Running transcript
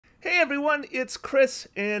Hey everyone, it's Chris,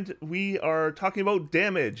 and we are talking about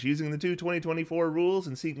damage using the 2024 rules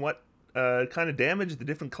and seeing what kind of damage the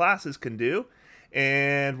different classes can do.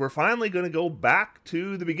 And we're finally going to go back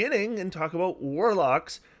to the beginning and talk about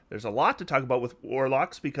warlocks. There's a lot to talk about with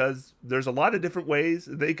warlocks because there's a lot of different ways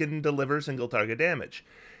they can deliver single target damage.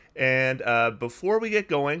 And before we get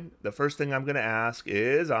going, the first thing I'm going to ask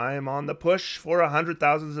is I am on the push for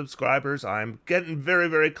 100,000 subscribers. I'm getting very,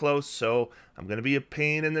 very close, so I'm going to be a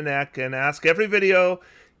pain in the neck and ask every video,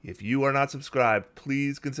 if you are not subscribed,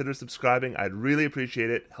 please consider subscribing. I'd really appreciate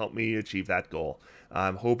it. Help me achieve that goal.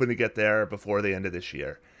 I'm hoping to get there before the end of this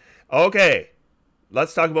year. Okay,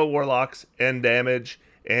 let's talk about warlocks and damage,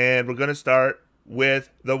 and we're going to start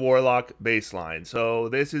with the warlock baseline. So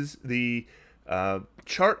this is the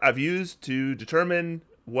chart I've used to determine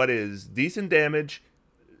what is decent damage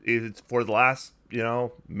for the last,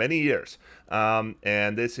 many years.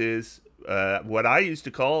 And this is what I used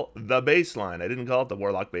to call the baseline. I didn't call it the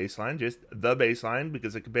warlock baseline, just the baseline,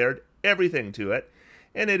 because it compared everything to it.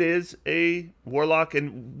 And it is a warlock,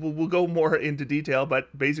 and we'll go more into detail,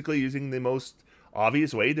 but basically using the most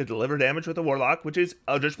obvious way to deliver damage with a warlock, which is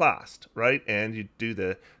Eldritch Blast, right? And you do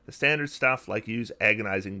the standard stuff like use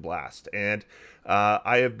Agonizing Blast. And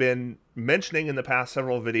I have been mentioning in the past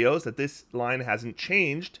several videos that this line hasn't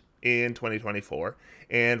changed in 2024.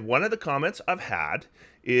 And one of the comments I've had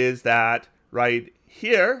is that right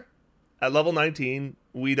here at level 19,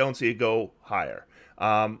 we don't see it go higher.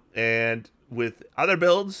 And with other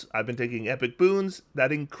builds, I've been taking epic boons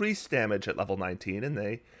that increase damage at level 19, and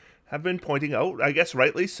they have been pointing out, I guess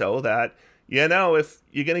rightly so, that, if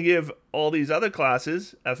you're going to give all these other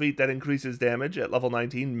classes a feat that increases damage at level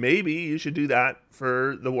 19, maybe you should do that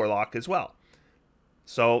for the Warlock as well.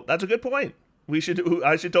 So that's a good point. I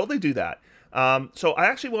should totally do that. So I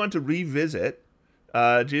actually want to revisit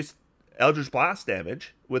just Eldritch Blast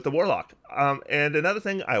damage with the Warlock. And another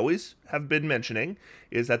thing I always have been mentioning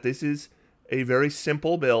is that this is a very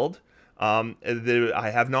simple build.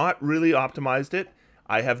 I have not really optimized it.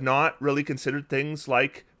 I have not really considered things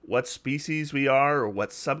like what species we are or what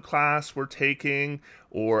subclass we're taking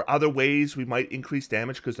or other ways we might increase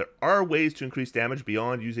damage, because there are ways to increase damage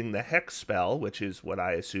beyond using the Hex spell, which is what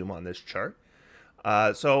I assume on this chart.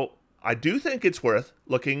 So I do think it's worth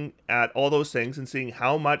looking at all those things and seeing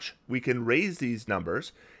how much we can raise these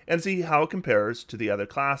numbers and see how it compares to the other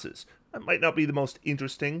classes. That might not be the most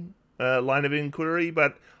interesting line of inquiry,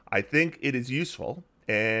 but I think it is useful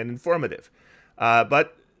and informative.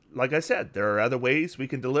 But like I said, there are other ways we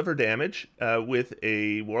can deliver damage with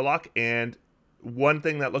a Warlock, and one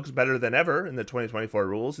thing that looks better than ever in the 2024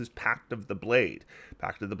 rules is Pact of the Blade.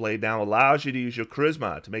 Pact of the Blade now allows you to use your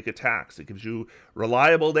Charisma to make attacks. It gives you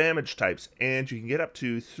reliable damage types, and you can get up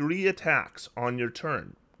to 3 attacks on your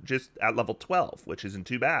turn, just at level 12, which isn't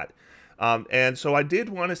too bad. And so I did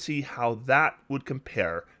want to see how that would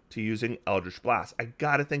compare to using Eldritch Blast. I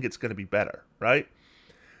gotta think it's going to be better, right?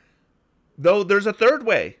 Though there's a third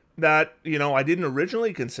way that, I didn't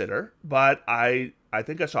originally consider, but I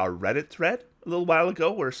think I saw a Reddit thread a little while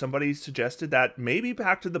ago where somebody suggested that maybe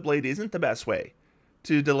Pact of the Blade isn't the best way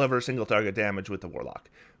to deliver single target damage with the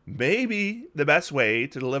Warlock. Maybe the best way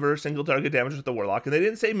to deliver single target damage with the Warlock, and they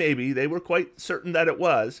didn't say maybe, they were quite certain that it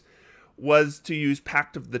was to use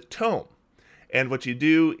Pact of the Tome. And what you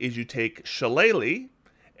do is you take Shillelagh,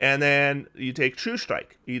 and then you take True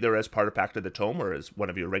Strike, either as part of Pact of the Tome or as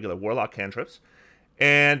one of your regular Warlock cantrips.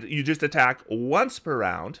 And you just attack once per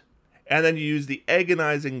round, and then you use the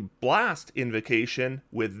Agonizing Blast invocation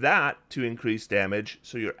with that to increase damage.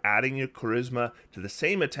 So you're adding your Charisma to the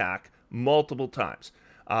same attack multiple times.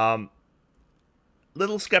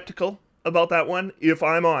 Little skeptical about that one, if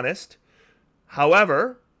I'm honest.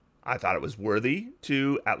 However, I thought it was worthy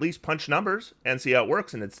to at least punch numbers and see how it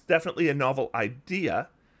works, and it's definitely a novel idea.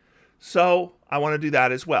 So I want to do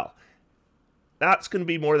that as well. That's going to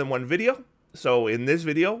be more than one video. So in this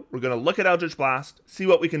video, we're going to look at Eldritch Blast, see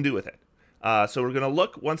what we can do with it. So we're going to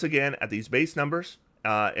look once again at these base numbers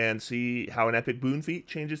and see how an epic boon feat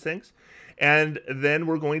changes things. And then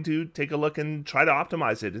we're going to take a look and try to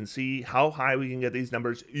optimize it and see how high we can get these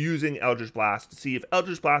numbers using Eldritch Blast to see if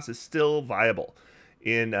Eldritch Blast is still viable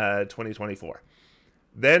in 2024.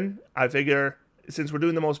 Then I figure, since we're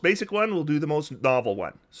doing the most basic one, we'll do the most novel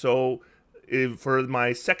one. So for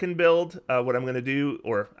my second build, what I'm going to do,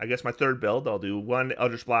 or I guess my third build, I'll do one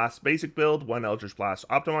Eldritch Blast basic build, one Eldritch Blast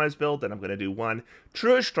optimized build, then I'm going to do one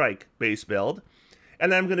True Strike base build,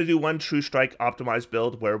 and then I'm going to do one True Strike optimized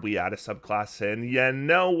build where we add a subclass. And you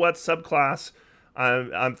know what subclass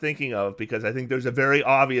I'm thinking of, because I think there's a very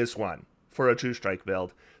obvious one for a True Strike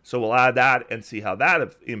build. So we'll add that and see how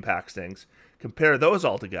that impacts things. compare those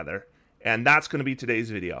all together, and that's going to be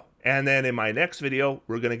today's video. And then in my next video,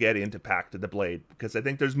 we're going to get into Pact of the Blade, because I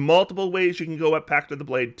think there's multiple ways you can go at Pact of the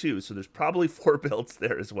Blade too, so there's probably 4 builds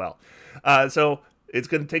there as well. So it's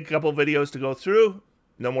going to take a couple of videos to go through.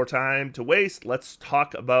 No more time to waste. Let's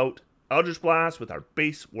talk about Eldritch Blast with our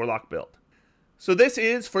base Warlock build. So this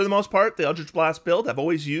is, for the most part, the Eldritch Blast build I've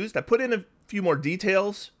always used. I put in a few more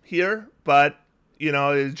details here, but you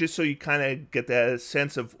know, it's just so you kind of get the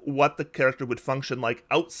sense of what the character would function like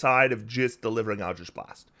outside of just delivering Eldritch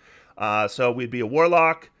Blast. So we'd be a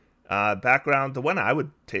Warlock. Background, the one I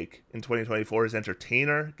would take in 2024 is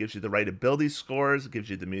Entertainer. Gives you the right ability scores,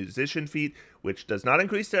 gives you the Musician feat, which does not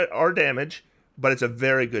increase our damage, but it's a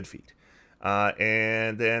very good feat.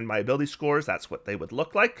 And then my ability scores, that's what they would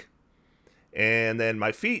look like. And then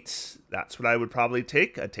my feats, that's what I would probably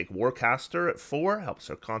take. I'd take Warcaster at 4, helps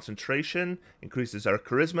our concentration, increases our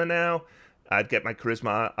charisma now. I'd get my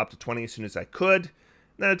charisma up to 20 as soon as I could. And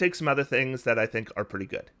then I'd take some other things that I think are pretty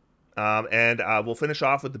good. And we'll finish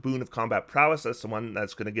off with the Boon of Combat Prowess. That's the one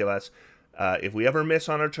that's going to give us, if we ever miss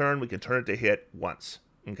on our turn, we can turn it to hit once.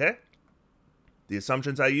 Okay? The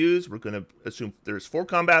assumptions I use, we're going to assume there's 4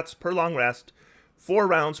 combats per long rest, 4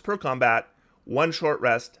 rounds per combat, 1 short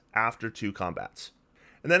rest after 2 combats.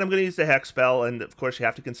 And then I'm going to use the Hex spell, and of course you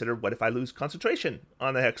have to consider, what if I lose concentration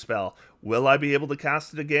on the Hex spell? Will I be able to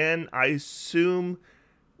cast it again? I assume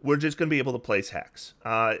we're just going to be able to place Hex.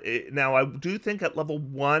 Now, I do think at level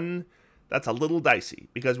 1, that's a little dicey,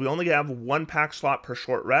 because we only have 1 pack slot per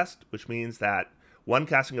short rest, which means that 1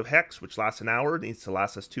 casting of Hex, which lasts an hour, needs to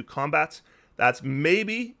last us 2 combats. That's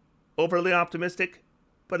maybe overly optimistic,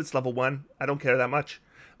 but it's level 1. I don't care that much.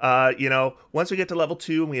 You know, once we get to level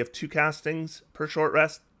 2 and we have 2 castings per short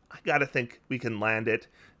rest, I gotta think we can land it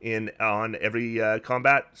on every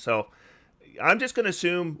combat. So I'm just gonna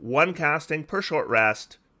assume 1 casting per short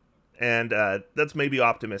rest, and that's maybe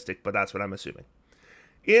optimistic, but that's what I'm assuming.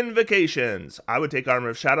 Invocations. I would take Armor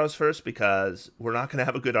of Shadows first, because we're not gonna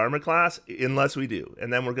have a good armor class unless we do,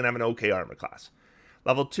 and then we're gonna have an okay armor class.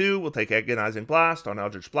 Level 2, we'll take Agonizing Blast on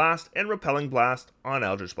Eldritch Blast and Repelling Blast on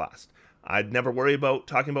Eldritch Blast. I'd never worry about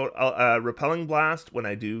talking about Repelling Blast when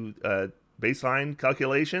I do baseline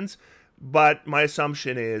calculations, but my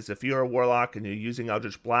assumption is if you're a Warlock and you're using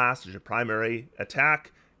Eldritch Blast as your primary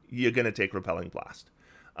attack, you're going to take Repelling Blast.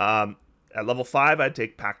 At level 5, I'd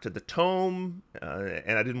take Pact of the Tome,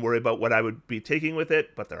 and I didn't worry about what I would be taking with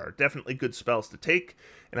it, but there are definitely good spells to take.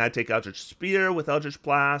 And I'd take Eldritch Spear with Eldritch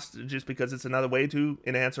Blast, just because it's another way to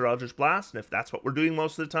enhance our Eldritch Blast, and if that's what we're doing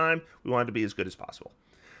most of the time, we want it to be as good as possible.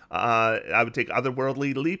 I would take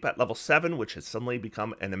Otherworldly Leap at level 7, which has suddenly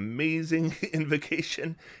become an amazing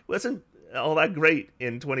invocation. It wasn't all that great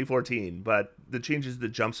in 2014, but the changes to the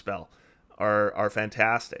jump spell are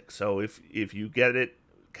fantastic. So if you get it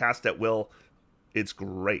cast at will, it's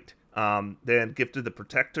great. Then Gift of the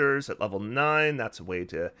Protectors at level 9, that's a way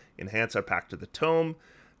to enhance our Pact of the Tome.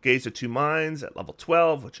 Gaze of Two Minds at level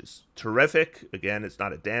 12, which is terrific. Again, it's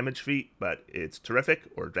not a damage feat, but it's terrific,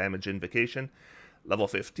 or damage invocation. Level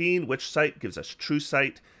 15, Witch Sight, gives us True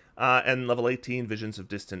Sight. And level 18, Visions of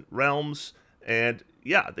Distant Realms. And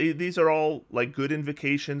yeah, these are all like good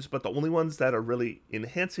invocations, but the only ones that are really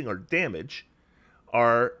enhancing our damage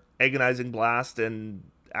are Agonizing Blast, and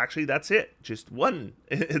actually that's it. Just one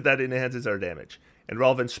that enhances our damage. And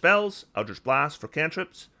relevant spells, Eldritch Blast for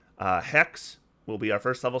cantrips, Hex will be our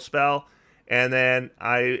first level spell, and then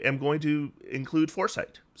I am going to include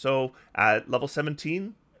Foresight. So at level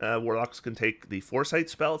 17, Warlocks can take the Foresight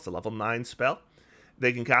spell. It's a level 9 spell.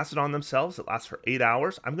 They can cast it on themselves. It lasts for 8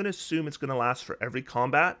 hours. I'm going to assume it's going to last for every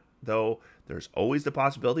combat, though there's always the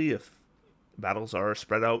possibility, if battles are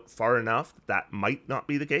spread out far enough, that might not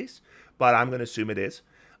be the case, but I'm going to assume it is.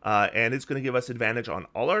 And it's going to give us advantage on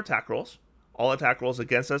all our attack rolls. All attack rolls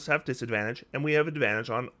against us have disadvantage, and we have advantage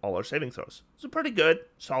on all our saving throws. It's a pretty good,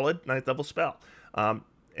 solid 9th level spell.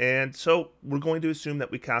 And so we're going to assume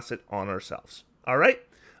that we cast it on ourselves. All right?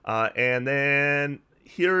 And then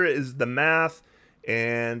here is the math,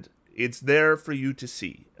 and it's there for you to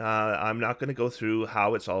see. I'm not going to go through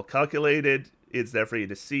how it's all calculated. It's there for you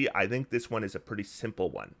to see. I think this one is a pretty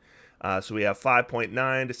simple one. So we have 5.9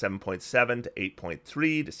 to 7.7 to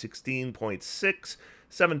 8.3 to 16.6,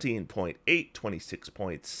 17.8,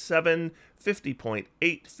 26.7, 50.8,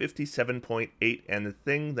 57.8. And the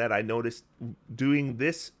thing that I noticed doing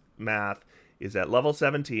this math is at level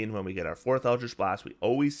 17, when we get our 4th Eldritch Blast, we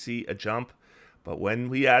always see a jump. But when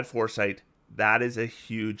we add Foresight, that is a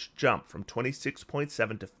huge jump from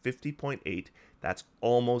 26.7 to 50.8. That's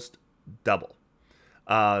almost double.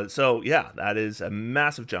 So yeah, that is a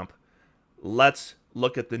massive jump. Let's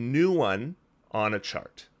look at the new one on a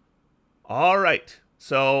chart. All right,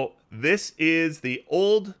 so this is the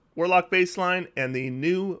old Warlock baseline and the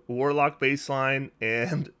new Warlock baseline,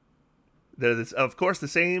 and they're, of course, the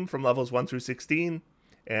same from levels 1 through 16,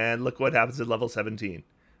 and look what happens at level 17.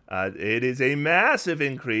 It is a massive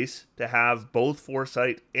increase to have both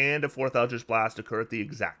Foresight and a 4th Eldritch Blast occur at the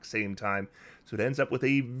exact same time, so it ends up with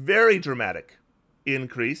a very dramatic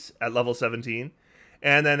increase at level 17,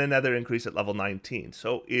 and then another increase at level 19.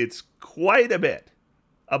 So it's quite a bit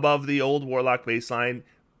above the old Warlock baseline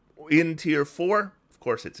in Tier 4. Of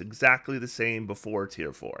course, it's exactly the same before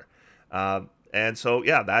Tier 4. And so,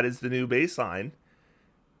 yeah, that is the new baseline.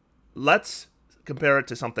 Let's compare it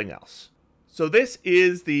to something else. So this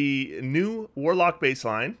is the new Warlock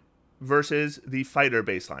baseline versus the Fighter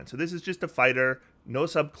baseline. So this is just a Fighter, no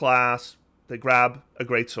subclass. They grab a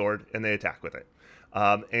greatsword and they attack with it.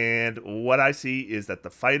 And what I see is that the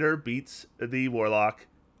Fighter beats the Warlock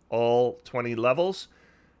all 20 levels.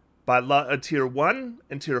 But Tier 1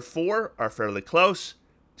 and Tier 4 are fairly close.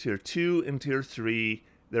 Tier 2 and Tier 3,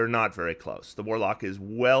 they're not very close. The Warlock is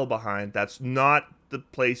well behind. That's not the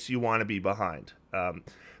place you want to be behind.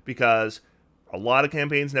 Because a lot of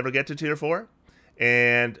campaigns never get to Tier 4.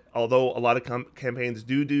 And although a lot of campaigns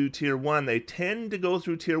do Tier 1, they tend to go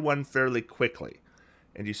through Tier 1 fairly quickly.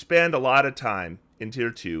 And you spend a lot of time in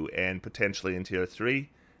Tier 2 and potentially in Tier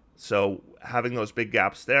 3. So having those big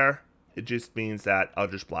gaps there, it just means that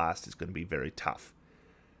Eldritch Blast is going to be very tough.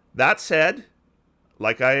 That said,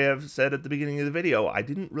 like I have said at the beginning of the video, I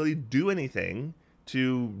didn't really do anything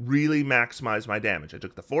to really maximize my damage. I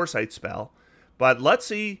took the Foresight spell, but let's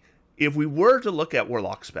see if we were to look at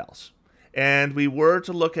Warlock spells, and we were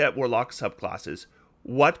to look at Warlock subclasses,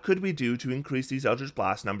 what could we do to increase these Eldritch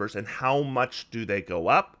Blast numbers, and how much do they go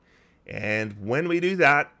up? And when we do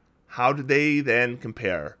that, how do they then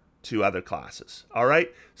compare to other classes? All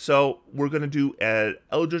right, so we're going to do an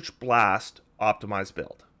Eldritch Blast optimized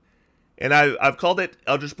build. And I've called it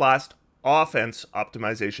Eldritch Blast Offense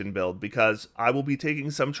Optimization Build because I will be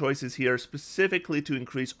taking some choices here specifically to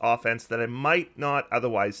increase offense that I might not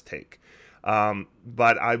otherwise take.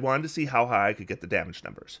 But I wanted to see how high I could get the damage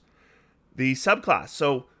numbers. The subclass.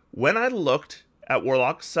 So when I looked at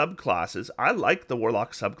Warlock subclasses, I like the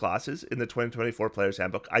Warlock subclasses in the 2024 Player's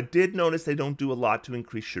Handbook. I did notice they don't do a lot to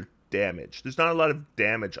increase your damage. There's not a lot of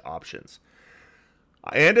damage options.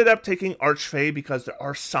 I ended up taking Archfey because there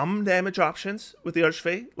are some damage options with the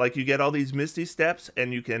Archfey. Like you get all these Misty Steps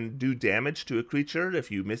and you can do damage to a creature if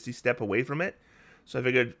you Misty Step away from it. So I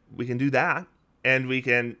figured we can do that. And we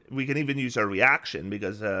can even use our reaction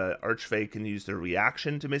because Archfey can use their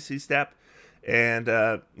reaction to Misty Step and,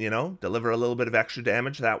 deliver a little bit of extra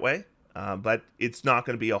damage that way. But it's not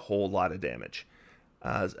going to be a whole lot of damage.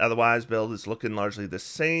 Otherwise, build is looking largely the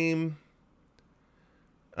same.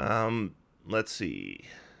 Let's see.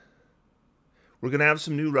 We're going to have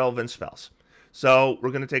some new relevant spells. So we're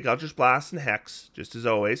going to take Eldritch Blast and Hex, just as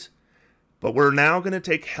always. But we're now going to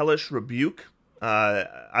take Hellish Rebuke.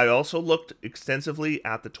 I also looked extensively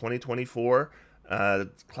at the 2024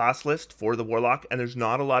 class list for the Warlock, and there's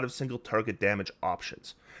not a lot of single target damage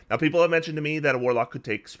options. Now, people have mentioned to me that a Warlock could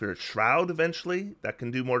take Spirit Shroud eventually. That can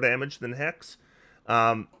do more damage than Hex.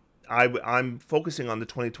 I'm focusing on the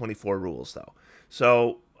 2024 rules, though.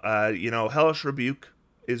 So, Hellish Rebuke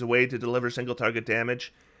is a way to deliver single target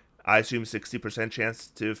damage. I assume 60% chance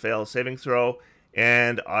to fail a saving throw.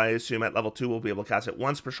 And I assume at level 2 we'll be able to cast it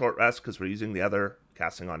once per short rest because we're using the other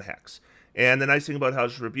casting on Hex. And the nice thing about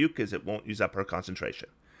Hellish Rebuke is it won't use up our concentration.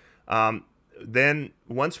 Then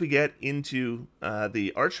once we get into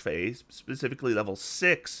the Archphase, specifically level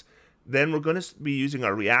 6, then we're going to be using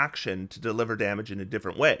our reaction to deliver damage in a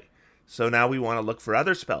different way. So now we want to look for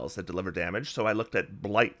other spells that deliver damage. So I looked at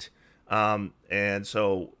Blight. And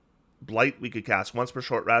so Blight we could cast once per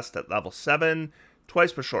short rest at level 7,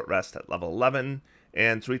 twice per short rest at level 11,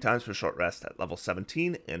 and 3 times per short rest at level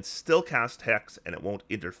 17, and still cast Hex, and it won't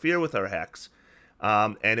interfere with our Hex,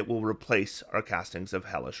 and it will replace our castings of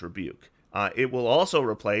Hellish Rebuke. It will also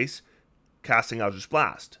replace casting Eldritch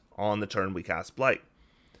Blast on the turn we cast Blight.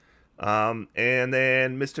 And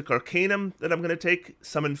then Mystic Arcanum that I'm going to take,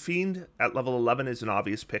 Summon Fiend at level 11 is an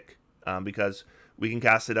obvious pick, because we can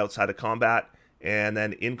cast it outside of combat, and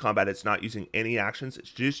then in combat it's not using any actions,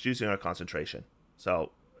 it's just using our concentration.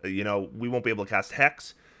 So, we won't be able to cast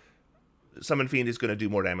Hex. Summon Fiend is going to do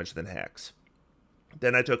more damage than Hex.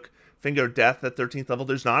 Then I took Finger of Death at 13th level.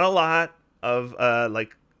 There's not a lot of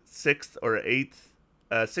 6th, 7th,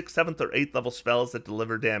 or 8th level spells that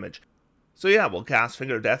deliver damage. So yeah, we'll cast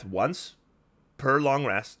Finger of Death once per long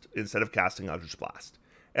rest instead of casting Eldritch Blast.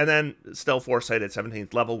 And then still Foresight at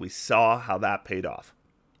 17th level. We saw how that paid off.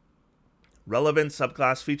 Relevant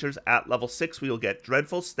subclass features at level 6, we will get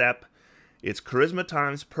Dreadful Step. It's charisma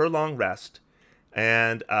times per long rest.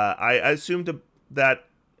 And I assumed that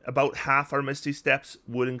about half our Misty Steps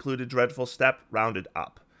would include a Dreadful Step rounded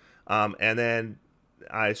up. And then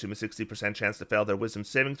I assume a 60% chance to fail their Wisdom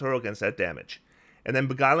saving throw against that damage. And then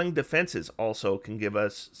Beguiling Defenses also can give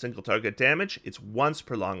us single target damage. It's once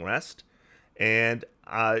per long rest. And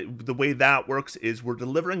the way that works is we're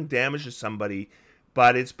delivering damage to somebody,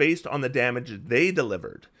 but it's based on the damage they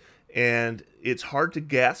delivered. And it's hard to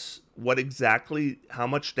guess how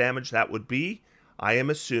much damage that would be. I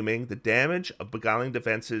am assuming the damage of Beguiling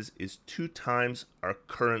Defenses is 2 times our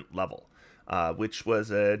current level, which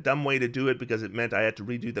was a dumb way to do it because it meant I had to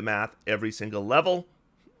redo the math every single level.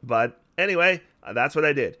 But anyway, that's what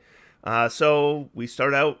I did. So we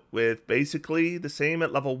start out with basically the same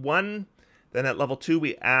at level 1. Then at level 2,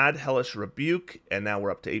 we add Hellish Rebuke, and now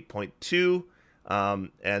we're up to 8.2.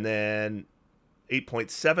 And then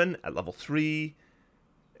 8.7 at level 3,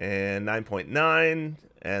 and 9.9,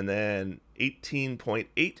 and then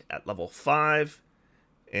 18.8 at level 5,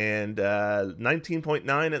 and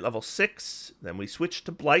 19.9 at level 6. Then we switch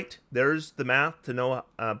to Blight. There's the math to know.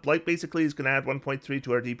 Blight basically is going to add 1.3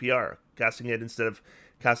 to our DPR, casting it instead of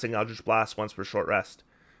casting Eldritch Blast once per short rest.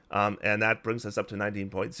 And that brings us up to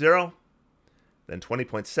 19.0, then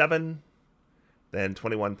 20.7, then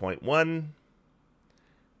 21.1,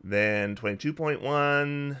 then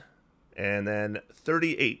 22.1, and then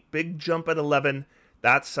 38. Big jump at 11.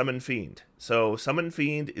 That's Summon Fiend. So Summon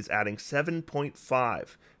Fiend is adding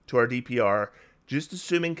 7.5 to our DPR, just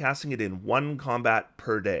assuming casting it in 1 combat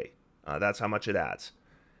per day. That's how much it adds.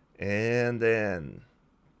 And then,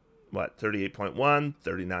 38.1,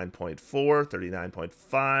 39.4,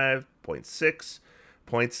 39.5, 0.6,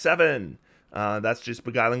 0.7. That's just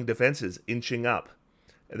Beguiling Defenses inching up.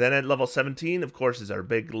 And then at level 17, of course, is our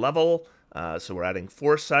big level. So we're adding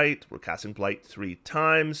Foresight. We're casting Blight 3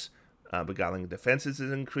 times. Beguiling Defenses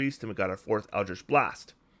is increased, and we got our 4th Eldritch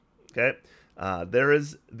Blast. Okay. There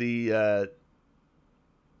is the...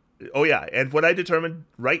 oh, yeah. And what I determined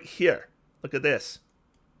right here. Look at this.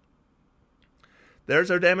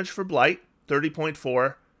 There's our damage for Blight,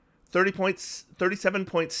 30.4.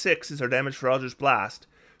 37.6 is our damage for Eldritch Blast.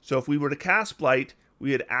 So if we were to cast Blight,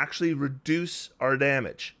 we would actually reduce our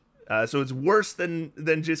damage. So it's worse than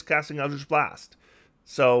just casting Eldritch Blast.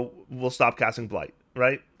 So we'll stop casting Blight,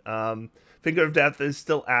 right? Finger of Death is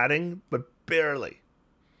still adding, but barely.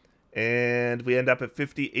 And we end up at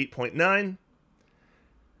 58.9.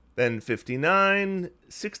 Then 59,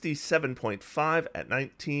 67.5 at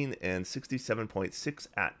 19, and 67.6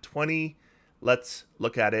 at 20. Let's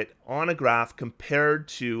look at it on a graph compared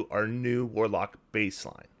to our new Warlock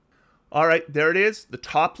baseline. All right, there it is. The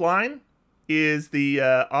top line is the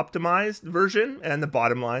optimized version, and the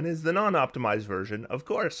bottom line is the non-optimized version, of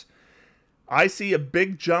course. I see a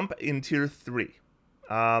big jump in Tier 3.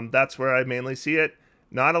 That's where I mainly see it.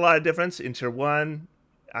 Not a lot of difference in Tier 1.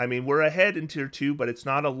 I mean, we're ahead in Tier 2, but it's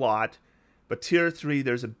not a lot. But Tier 3,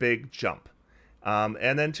 there's a big jump.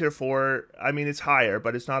 And then Tier 4, I mean, it's higher,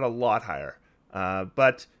 but it's not a lot higher.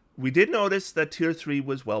 But we did notice that Tier 3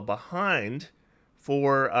 was well behind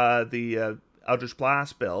for the Eldritch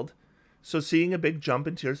Blast build. So seeing a big jump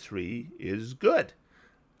in Tier 3 is good.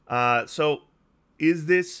 So is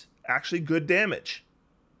this actually good damage?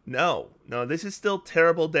 No, this is still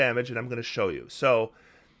terrible damage, and I'm going to show you. So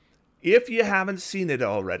if you haven't seen it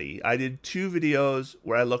already, I did 2 videos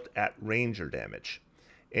where I looked at Ranger damage.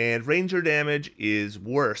 And Ranger damage is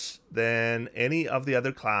worse than any of the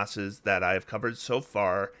other classes that I've covered so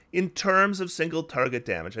far in terms of single target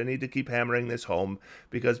damage. I need to keep hammering this home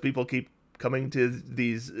because people keep coming to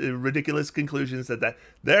these ridiculous conclusions that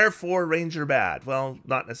therefore Ranger bad. Well,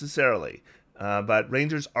 not necessarily. But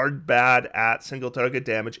Rangers are bad at single target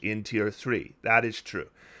damage in Tier 3. That is true.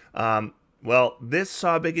 Well, this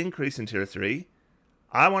saw a big increase in Tier 3.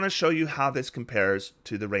 I want to show you how this compares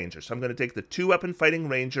to the Ranger. So I'm going to take the 2-weapon fighting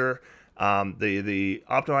Ranger, the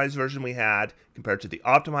optimized version we had, compared to the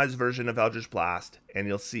optimized version of Eldritch Blast, and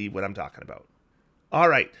you'll see what I'm talking about. All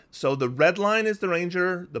right, so the red line is the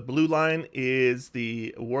Ranger, the blue line is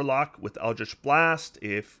the Warlock with Eldritch Blast,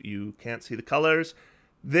 if you can't see the colors.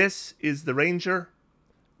 This is the Ranger,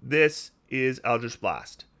 this is Eldritch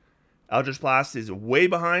Blast. Eldritch Blast is way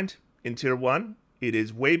behind in Tier 1, it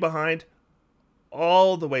is way behind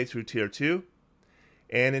all the way through Tier 2,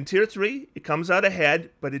 and in Tier 3, it comes out ahead,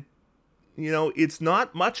 but it's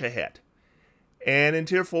not much ahead, and in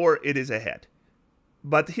Tier 4, it is ahead.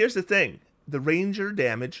 But here's the thing, the Ranger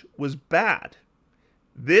damage was bad.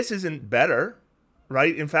 This isn't better,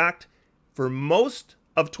 right? In fact, for most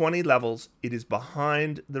of 20 levels, it is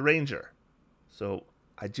behind the Ranger. So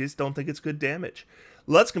I just don't think it's good damage.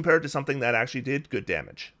 Let's compare it to something that actually did good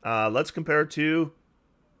damage. Let's compare it to,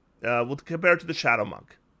 we'll compare it to the Shadow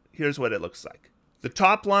Monk. Here's what it looks like. The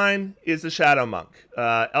top line is the Shadow Monk.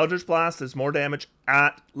 Eldritch Blast does more damage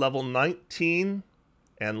at level 19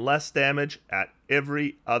 and less damage at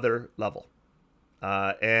every other level.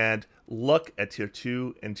 And look at tier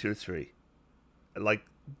 2 and tier 3. Like,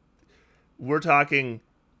 we're talking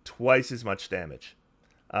twice as much damage.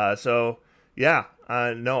 So, yeah,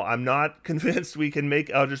 no, I'm not convinced we can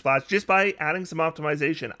make Eldritch Blast just by adding some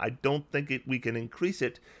optimization. I don't think we can increase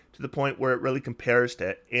it to the point where it really compares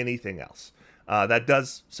to anything else. That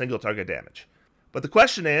does single target damage. But the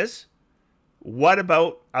question is, what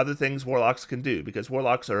about other things Warlocks can do? Because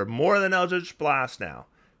Warlocks are more than Eldritch Blast now.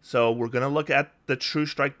 So we're going to look at the True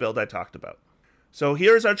Strike build I talked about. So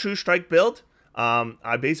here's our True Strike build.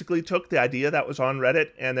 I basically took the idea that was on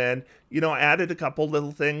Reddit and then, added a couple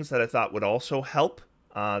little things that I thought would also help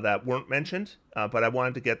that weren't mentioned. But I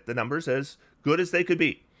wanted to get the numbers as good as they could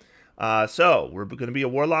be. So we're going to be a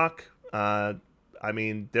Warlock.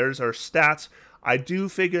 There's our stats. I do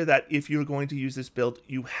figure that if you're going to use this build,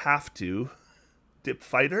 you have to dip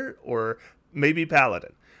Fighter or maybe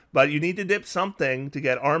Paladin. But you need to dip something to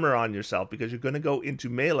get armor on yourself because you're going to go into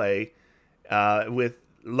melee with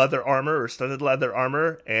leather armor or studded leather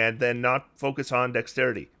armor and then not focus on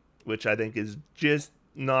dexterity, which I think is just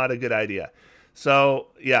not a good idea. So,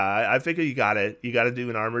 yeah, I figure you got to do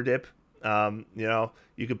an armor dip.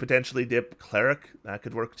 You could potentially dip Cleric. That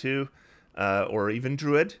could work too. Or even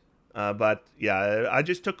Druid. But yeah, I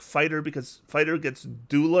just took Fighter because Fighter gets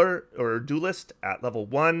Dueler or Duelist at level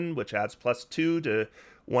 1, which adds +2 to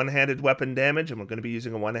one-handed weapon damage, and we're going to be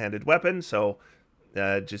using a one-handed weapon, so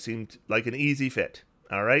it just seemed like an easy fit.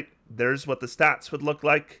 All right, there's what the stats would look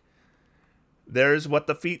like. There's what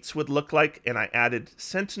the feats would look like, and I added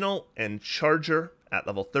Sentinel and Charger at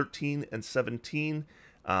level 13 and 17,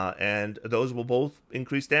 and those will both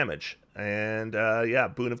increase damage. And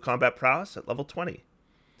Boon of Combat Prowess at level 20.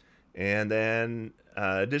 And then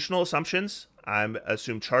additional assumptions. I'm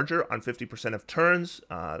assumed Charger on 50% of turns.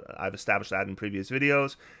 I've established that in previous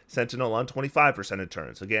videos. Sentinel on 25% of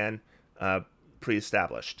turns. Again,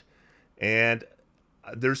 pre-established. And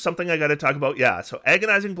there's something I got to talk about. Yeah, so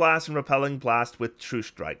Agonizing Blast and Repelling Blast with True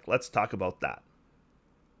Strike. Let's talk about that.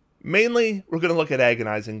 Mainly, we're going to look at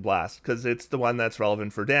Agonizing Blast because it's the one that's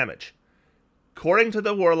relevant for damage. According to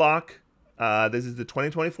the Warlock, this is the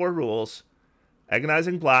 2024 rules.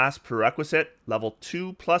 Agonizing Blast, prerequisite, level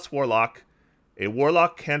 2 plus Warlock. A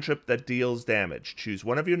Warlock cantrip that deals damage. Choose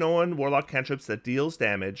one of your known Warlock cantrips that deals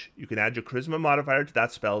damage. You can add your Charisma modifier to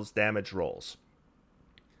that spell's damage rolls.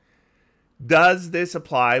 Does this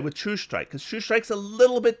apply with True Strike? Because True Strike's a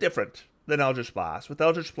little bit different than Eldritch Blast. With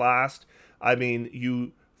Eldritch Blast,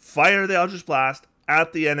 you fire the Eldritch Blast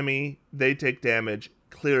at the enemy, they take damage,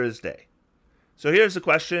 clear as day. So here's the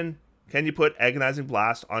question. Can you put Agonizing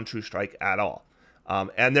Blast on True Strike at all?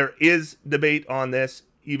 And there is debate on this.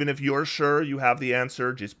 Even if you're sure you have the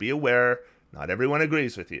answer, just be aware, not everyone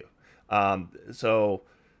agrees with you. So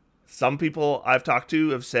some people I've talked to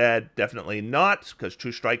have said definitely not, because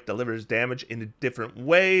True Strike delivers damage in a different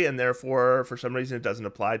way, and therefore, for some reason, it doesn't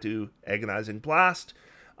apply to Agonizing Blast.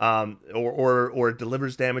 Or it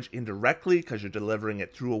delivers damage indirectly, because you're delivering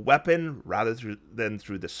it through a weapon rather than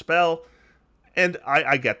through the spell. And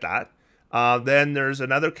I get that. Then there's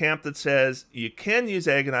another camp that says you can use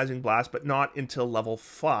Agonizing Blast, but not until level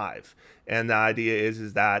 5. And the idea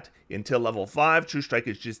is that until level 5, True Strike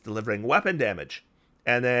is just delivering weapon damage.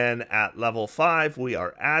 And then at level 5, we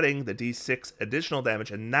are adding the D6 additional damage,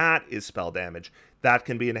 and that is spell damage. That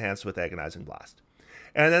can be enhanced with Agonizing Blast.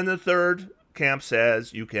 And then the third camp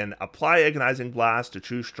says you can apply Agonizing Blast to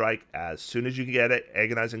True Strike as soon as you get it,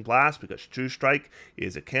 Agonizing Blast, because True Strike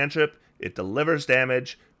is a cantrip. It delivers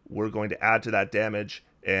damage. We're going to add to that damage,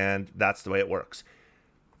 and that's the way it works.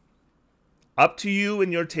 Up to you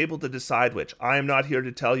and your table to decide which. I am not here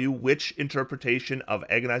to tell you which interpretation of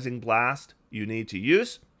Agonizing Blast you need to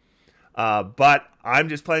use, but I'm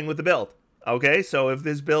just playing with the build. Okay, so if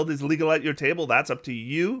this build is legal at your table, that's up to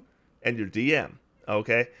you and your DM.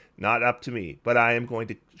 Okay, not up to me, but I am going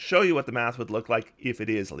to show you what the math would look like if it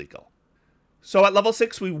is legal. So at level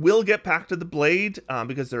 6, we will get back to the Blade,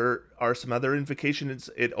 because there are some other invocations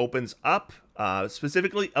it opens up,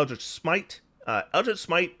 specifically Eldritch Smite. Eldritch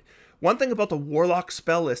Smite, one thing about the Warlock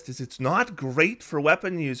spell list is it's not great for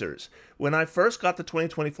weapon users. When I first got the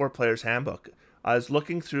 2024 Player's Handbook, I was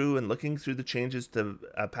looking through the changes to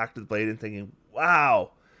Pact of the Blade and thinking,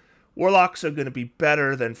 wow, Warlocks are going to be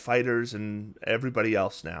better than fighters and everybody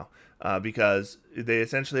else now, because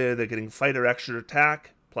they're getting fighter extra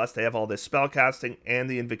attack, Plus, they have all this spell casting and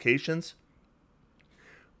the invocations.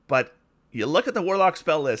 But you look at the Warlock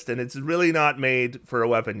spell list, and it's really not made for a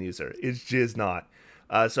weapon user. It's just not.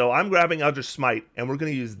 So I'm grabbing Eldritch Smite, and we're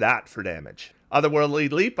going to use that for damage. Otherworldly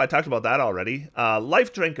Leap, I talked about that already.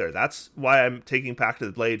 Life Drinker, that's why I'm taking Pact of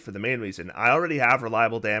the Blade for the main reason. I already have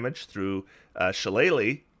reliable damage through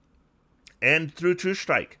Shillelagh and through True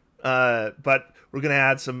Strike. But we're going to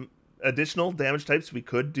add some additional damage types we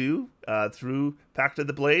could do through Pact of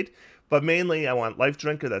the Blade. But mainly, I want Life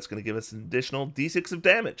Drinker. That's going to give us an additional d6 of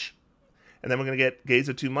damage. And then we're going to get Gaze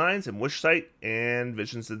of Two Minds and Wish Sight and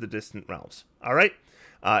Visions of the Distant Realms. All right?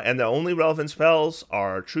 And the only relevant spells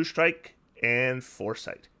are True Strike and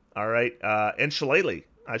Foresight. All right? And Shillelagh.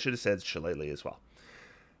 I should have said Shillelagh as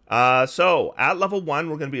well. So, at level 1,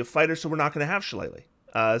 we're going to be a fighter, so we're not going to have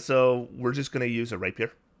Shillelagh. So, we're just going to use a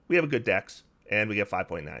Rapier. We have a good dex, and we get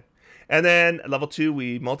 5.9. And then at level 2,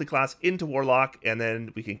 we multi-class into Warlock, and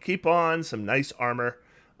then we can keep on some nice armor,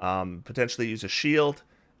 potentially use a shield,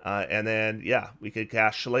 and then, yeah, we could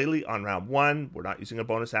cast Shillelagh on round 1. We're not using a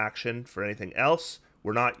bonus action for anything else.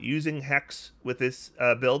 We're not using Hex with this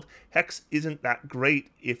build. Hex isn't that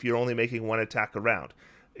great if you're only making one attack a round.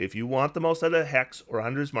 If you want the most out of Hex or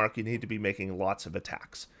Hunter's Mark, you need to be making lots of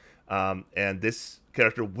attacks. And this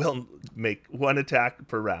character will make one attack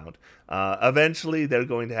per round. Eventually, they're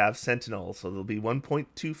going to have Sentinel, so there'll be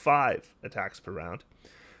 1.25 attacks per round.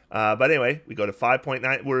 But anyway, we go to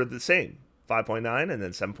 5.9. We're the same. 5.9 and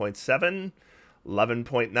then 7.7.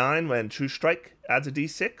 11.9 when True Strike adds a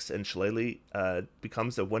d6 and Shillelagh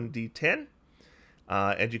becomes a 1d10.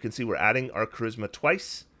 And you can see we're adding our Charisma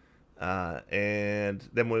twice. And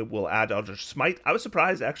then we will add Eldritch Smite. I was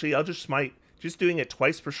surprised, actually, Eldritch Smite, just doing it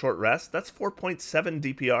twice per short rest, that's 4.7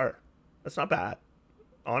 DPR. That's not bad.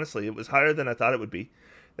 Honestly, it was higher than I thought it would be.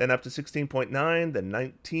 Then up to 16.9, then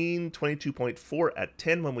 19, 22.4 at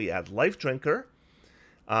 10 when we add Life Drinker.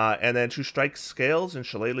 And then True Strike scales and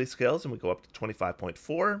Shillelagh scales, and we go up to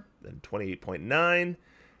 25.4, then 28.9.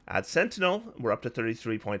 Add Sentinel, we're up to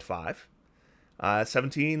 33.5.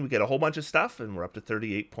 17, we get a whole bunch of stuff, and we're up to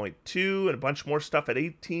 38.2, and a bunch more stuff at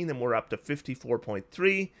 18, and we're up to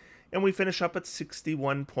 54.3, and we finish up at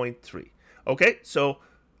 61.3. Okay, so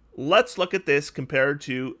let's look at this compared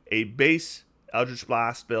to a base Eldritch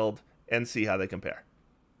Blast build and see how they compare.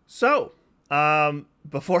 So,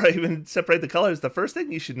 before I even separate the colors, the first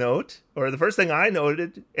thing you should note, or the first thing I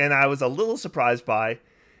noted, and I was a little surprised by,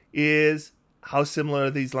 is how similar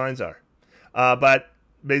these lines are. But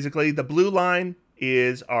basically, the blue line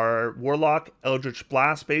is our Warlock Eldritch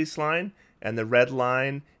Blast baseline, and the red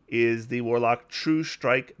line is the Warlock True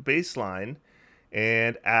Strike baseline.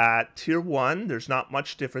 And at Tier 1, there's not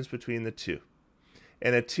much difference between the two.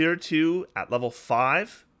 And at Tier 2, at level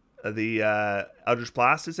 5, the Eldritch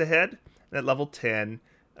Blast is ahead. And at level 10,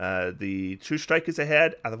 the True Strike is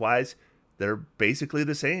ahead. Otherwise, they're basically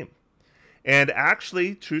the same. And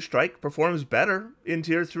actually, True Strike performs better in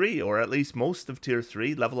Tier 3, or at least most of Tier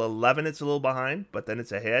 3. Level 11, it's a little behind, but then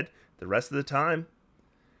it's ahead the rest of the time.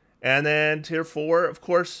 And then Tier 4, of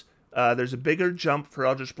course, there's a bigger jump for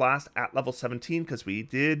Eldritch Blast at level 17, because we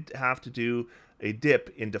did have to do a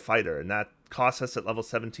dip into Fighter, and that cost us at level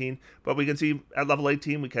 17. But we can see at level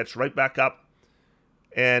 18, we catch right back up.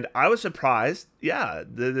 And I was surprised. Yeah,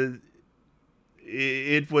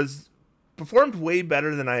 it was performed way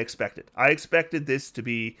better than I expected. I expected this to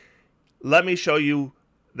be, let me show you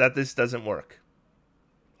that this doesn't work.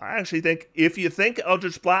 I actually think if you think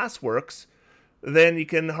Eldritch Blast works, then you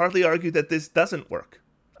can hardly argue that this doesn't work.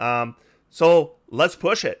 So let's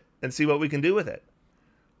push it and see what we can do with it.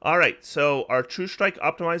 All right, so our True Strike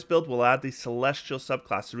optimized build will add the Celestial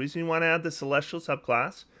subclass. The reason you want to add the Celestial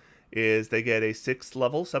subclass is they get a 6th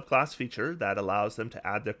level subclass feature that allows them to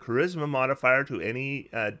add their Charisma modifier to any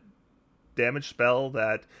damage spell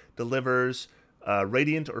that delivers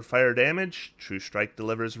Radiant or Fire damage. True Strike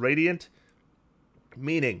delivers Radiant,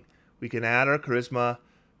 meaning we can add our Charisma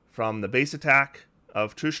from the base attack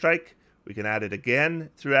of True Strike. We can add it again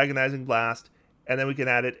through Agonizing Blast, and then we can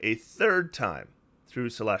add it a 3rd time through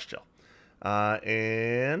Celestial.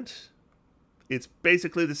 And it's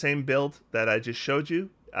basically the same build that I just showed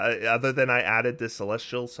you, other than I added the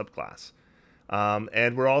Celestial subclass.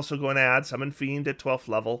 And we're also going to add Summon Fiend at 12th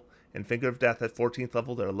level and Finger of Death at 14th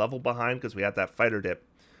level. They're a level behind because we had that Fighter dip.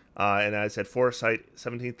 And I said Foresight,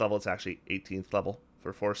 17th level. It's actually 18th level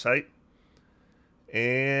for Foresight.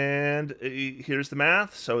 And here's the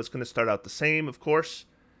math. So it's going to start out the same, of course.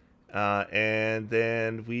 And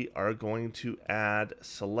then we are going to add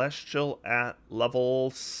Celestial at level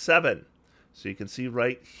 7. So you can see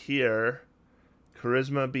right here,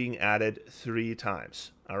 Charisma being added 3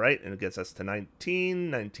 times. All right, and it gets us to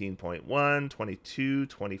 19, 19.1, 22,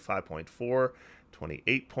 25.4,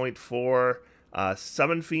 28.4.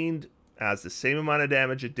 Summon Fiend has the same amount of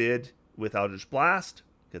damage it did with Eldritch Blast.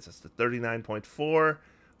 Gets us to 39.4, 44.7,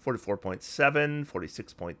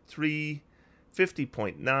 46.3,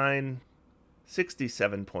 50.9,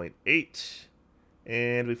 67.8,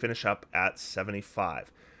 and we finish up at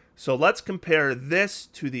 75. So let's compare this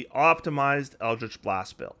to the optimized Eldritch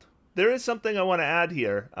Blast build. There is something I want to add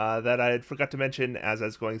here that I had forgot to mention as I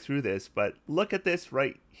was going through this, but look at this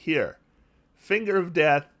right here. Finger of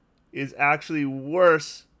Death is actually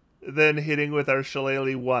worse than hitting with our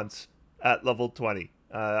Shillelagh once at level 20.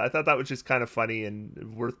 I thought that was just kind of funny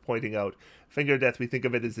and worth pointing out. Finger of Death, we think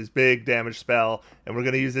of it as this big damage spell, and we're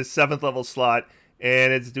going to use this 7th level slot,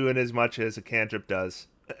 and it's doing as much as a cantrip does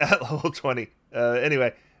at level 20.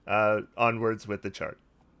 Anyway, onwards with the chart.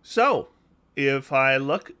 So, if I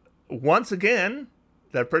look once again,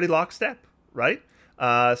 they're pretty lockstep, right?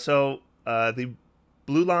 The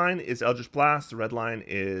blue line is Eldritch Blast, the red line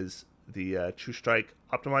is the True Strike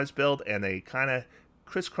optimized build, and they kind of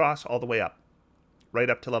crisscross all the way up, right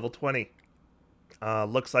up to level 20.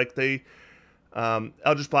 Looks like the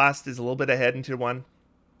Eldritch Blast is a little bit ahead in Tier 1.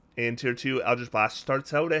 In Tier 2, Eldritch Blast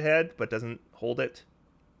starts out ahead, but doesn't hold it.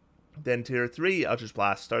 Then Tier 3, Eldritch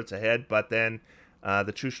Blast starts ahead, but then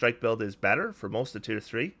the True Strike build is better for most of Tier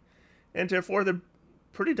 3. And Tier 4, they're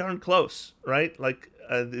pretty darn close, right? Like,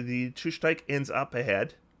 the True Strike ends up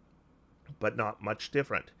ahead, but not much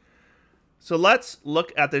different. So let's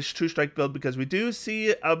look at this True Strike build, because we do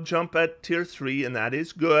see a jump at Tier 3, and that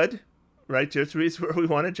is good, right? Tier 3 is where we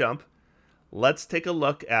want to jump. Let's take a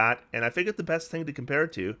look at, and I figured the best thing to compare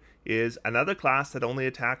it to is another class that only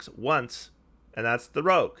attacks once, and that's the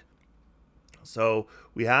Rogue. So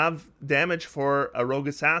we have damage for a Rogue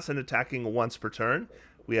Assassin attacking once per turn.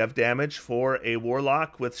 We have damage for a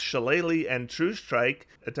Warlock with Shillelagh and True Strike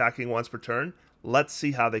attacking once per turn. Let's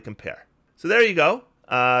see how they compare. So there you go.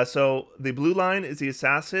 So the blue line is the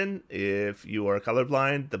Assassin. If you are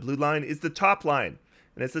colorblind, the blue line is the top line.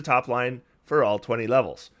 And it's the top line for all 20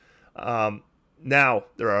 levels. Now,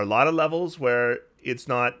 there are a lot of levels where it's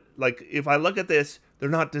not, like, if I look at this, they're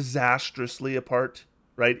not disastrously apart,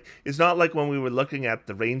 right? It's not like when we were looking at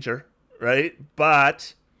the Ranger, right?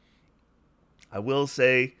 But I will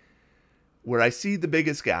say where I see the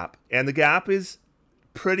biggest gap, and the gap is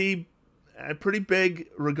pretty big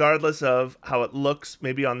regardless of how it looks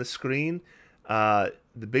maybe on the screen. The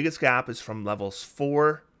biggest gap is from levels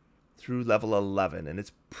 4 through level 11, and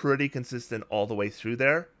it's pretty consistent all the way through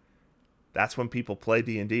there. That's when people play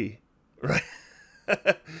D&D, right?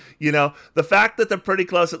 You know, the fact that they're pretty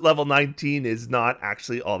close at level 19 is not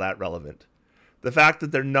actually all that relevant. The fact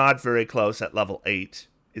that they're not very close at level 8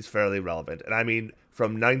 is fairly relevant. And I mean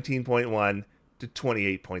from 19.1 to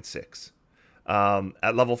 28.6.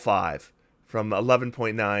 At level 5, from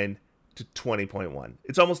 11.9 to 20.1.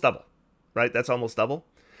 It's almost double, right? That's almost double.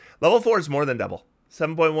 Level 4 is more than double.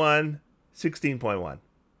 7.1, 16.1.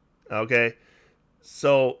 Okay?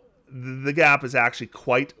 So the gap is actually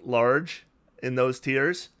quite large in those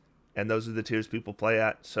tiers, and those are the tiers people play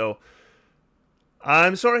at. So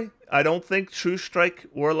I'm sorry, I don't think True Strike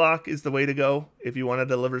Warlock is the way to go if you want to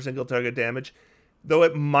deliver single target damage, though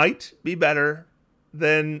it might be better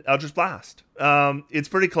than Eldritch Blast. It's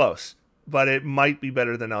pretty close, but it might be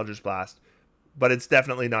better than Eldritch Blast, but it's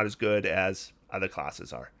definitely not as good as other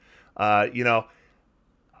classes are. You know,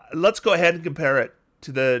 let's go ahead and compare it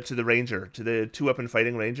to the Ranger, to the 2-weapon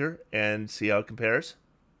fighting Ranger, and see how it compares.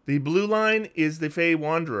 The blue line is the Fey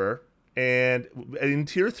Wanderer, and in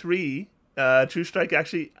Tier 3, True Strike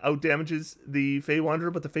actually outdamages the Fey Wanderer,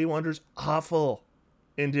 but the Fey Wanderer's awful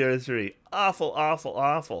in Tier 3. Awful, awful,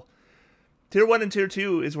 awful. Tier 1 and Tier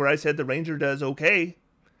 2 is where I said the Ranger does okay,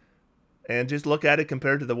 and just look at it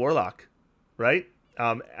compared to the Warlock, right?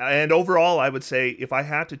 And overall, I would say if I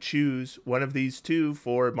had to choose one of these two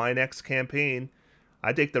for my next campaign,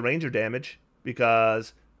 I'd take the Ranger damage,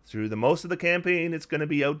 because through the most of the campaign, it's going to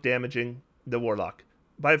be out-damaging the Warlock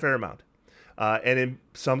by a fair amount. And in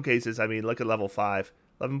some cases, I mean, look at level 5,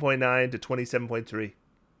 11.9 to 27.3,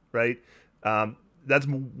 right? That's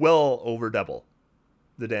well over double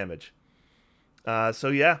the damage. So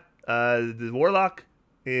yeah, the Warlock,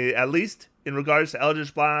 at least in regards to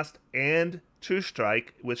Eldritch Blast and True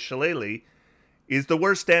Strike with Shillelagh, is the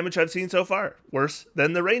worst damage I've seen so far. Worse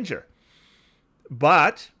than the Ranger.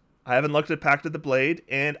 But I haven't looked at Pact of the Blade,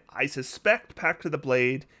 and I suspect Pact of the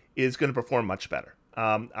Blade is going to perform much better.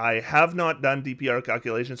 I have not done DPR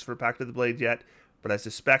calculations for Pact of the Blade yet, but I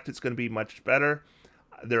suspect it's going to be much better.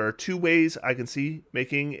 There are 2 ways I can see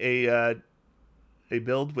making a a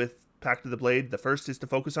build with Pact of the Blade. The first is to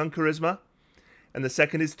focus on charisma, and the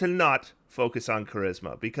second is to not focus on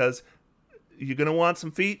charisma, because you're going to want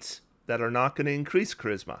some feats that are not going to increase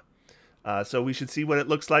charisma. So we should see what it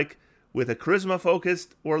looks like with a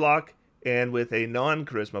charisma-focused warlock and with a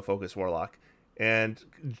non-charisma-focused warlock, and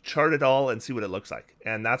chart it all and see what it looks like.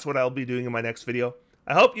 And that's what I'll be doing in my next video.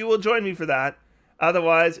 I hope you will join me for that.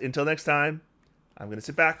 Otherwise, until next time, I'm going to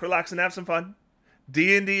sit back, relax, and have some fun.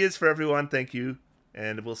 D&D is for everyone. Thank you,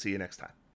 and we'll see you next time.